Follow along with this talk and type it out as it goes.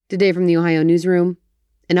Today from the Ohio Newsroom,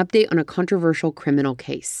 an update on a controversial criminal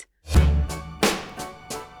case.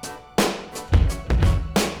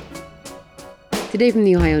 Today from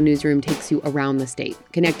the Ohio Newsroom takes you around the state,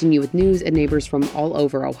 connecting you with news and neighbors from all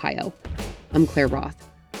over Ohio. I'm Claire Roth.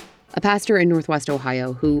 A pastor in Northwest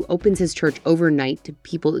Ohio who opens his church overnight to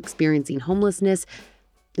people experiencing homelessness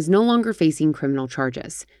is no longer facing criminal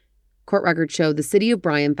charges. Court records show the city of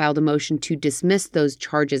Bryan filed a motion to dismiss those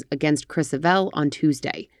charges against Chris Avell on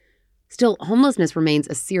Tuesday. Still, homelessness remains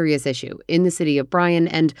a serious issue in the city of Bryan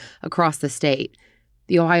and across the state.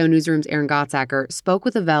 The Ohio Newsroom's Erin Gottsacker spoke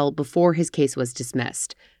with Avell before his case was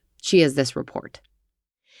dismissed. She has this report.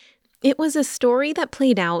 It was a story that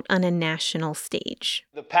played out on a national stage.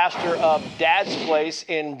 The pastor of Dad's Place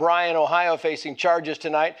in Bryan, Ohio, facing charges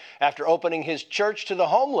tonight after opening his church to the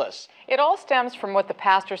homeless. It all stems from what the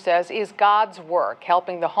pastor says is God's work,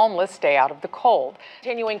 helping the homeless stay out of the cold.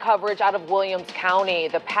 Continuing coverage out of Williams County,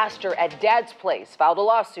 the pastor at Dad's Place filed a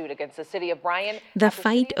lawsuit against the city of Bryan. The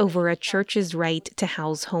fight over a church's right to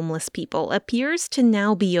house homeless people appears to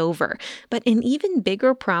now be over, but an even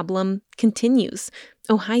bigger problem continues: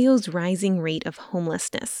 Ohio's rising rate of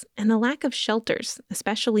homelessness and the lack of shelters,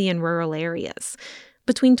 especially in rural areas.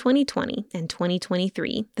 Between 2020 and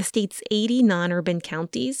 2023, the state's 80 non-urban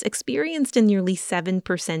counties experienced a nearly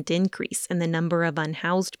 7% increase in the number of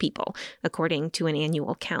unhoused people, according to an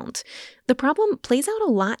annual count. The problem plays out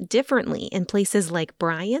a lot differently in places like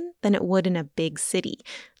Bryan than it would in a big city.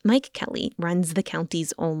 Mike Kelly runs the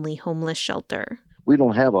county's only homeless shelter. We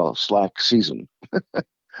don't have a slack season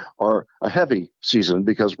or a heavy season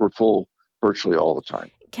because we're full virtually all the time.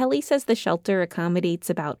 Kelly says the shelter accommodates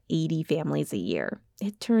about 80 families a year.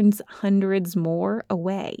 It turns hundreds more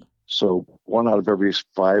away. So 1 out of every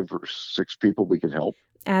 5 or 6 people we can help.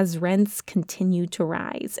 As rents continue to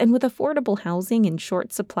rise, and with affordable housing in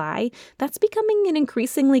short supply, that's becoming an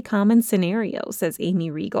increasingly common scenario, says Amy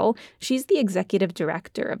Riegel. She's the executive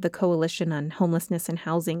director of the Coalition on Homelessness and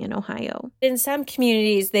Housing in Ohio. In some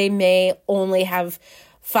communities, they may only have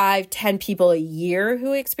 5-10 people a year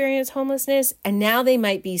who experience homelessness, and now they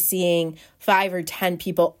might be seeing 5 or 10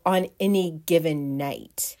 people on any given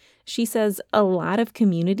night. She says a lot of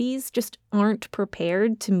communities just aren't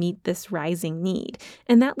prepared to meet this rising need,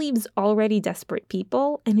 and that leaves already desperate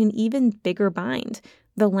people in an even bigger bind.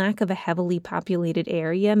 The lack of a heavily populated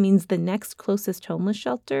area means the next closest homeless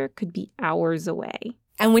shelter could be hours away.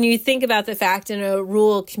 And when you think about the fact in a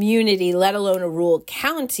rural community, let alone a rural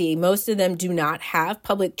county, most of them do not have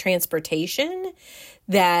public transportation,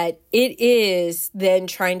 that it is then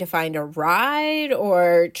trying to find a ride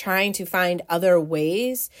or trying to find other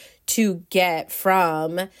ways to get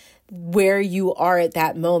from where you are at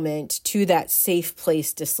that moment to that safe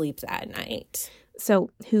place to sleep that night.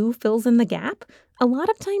 So who fills in the gap? A lot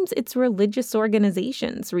of times it's religious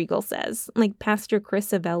organizations, Riegel says, like Pastor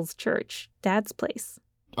Chris Avell's church, Dad's Place.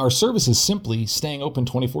 Our service is simply staying open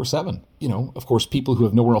 24/7. Of course, people who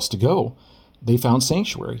have nowhere else to go, they found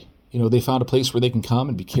sanctuary. They found a place where they can come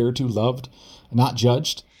and be cared to, loved, not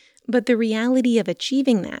judged. But the reality of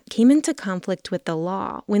achieving that came into conflict with the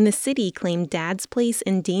law when the city claimed Dad's Place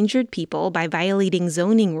endangered people by violating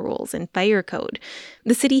zoning rules and fire code.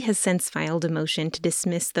 The city has since filed a motion to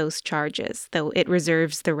dismiss those charges, though it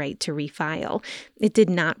reserves the right to refile. It did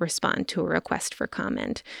not respond to a request for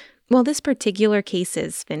comment. While this particular case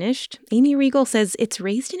is finished, Amy Riegel says it's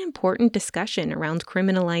raised an important discussion around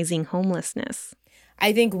criminalizing homelessness.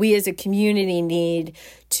 I think we as a community need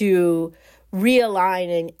to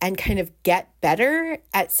realign and kind of get better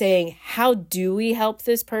at saying, how do we help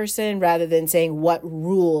this person, rather than saying what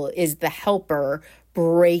rule is the helper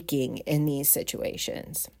breaking in these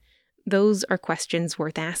situations. Those are questions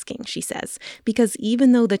worth asking, she says, because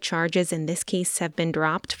even though the charges in this case have been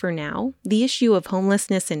dropped for now, the issue of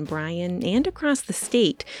homelessness in Bryan and across the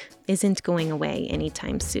state isn't going away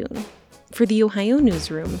anytime soon. For the Ohio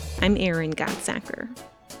Newsroom, I'm Erin Gottsacker.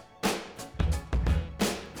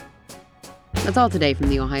 That's all today from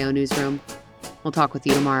the Ohio Newsroom. We'll talk with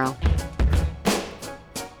you tomorrow.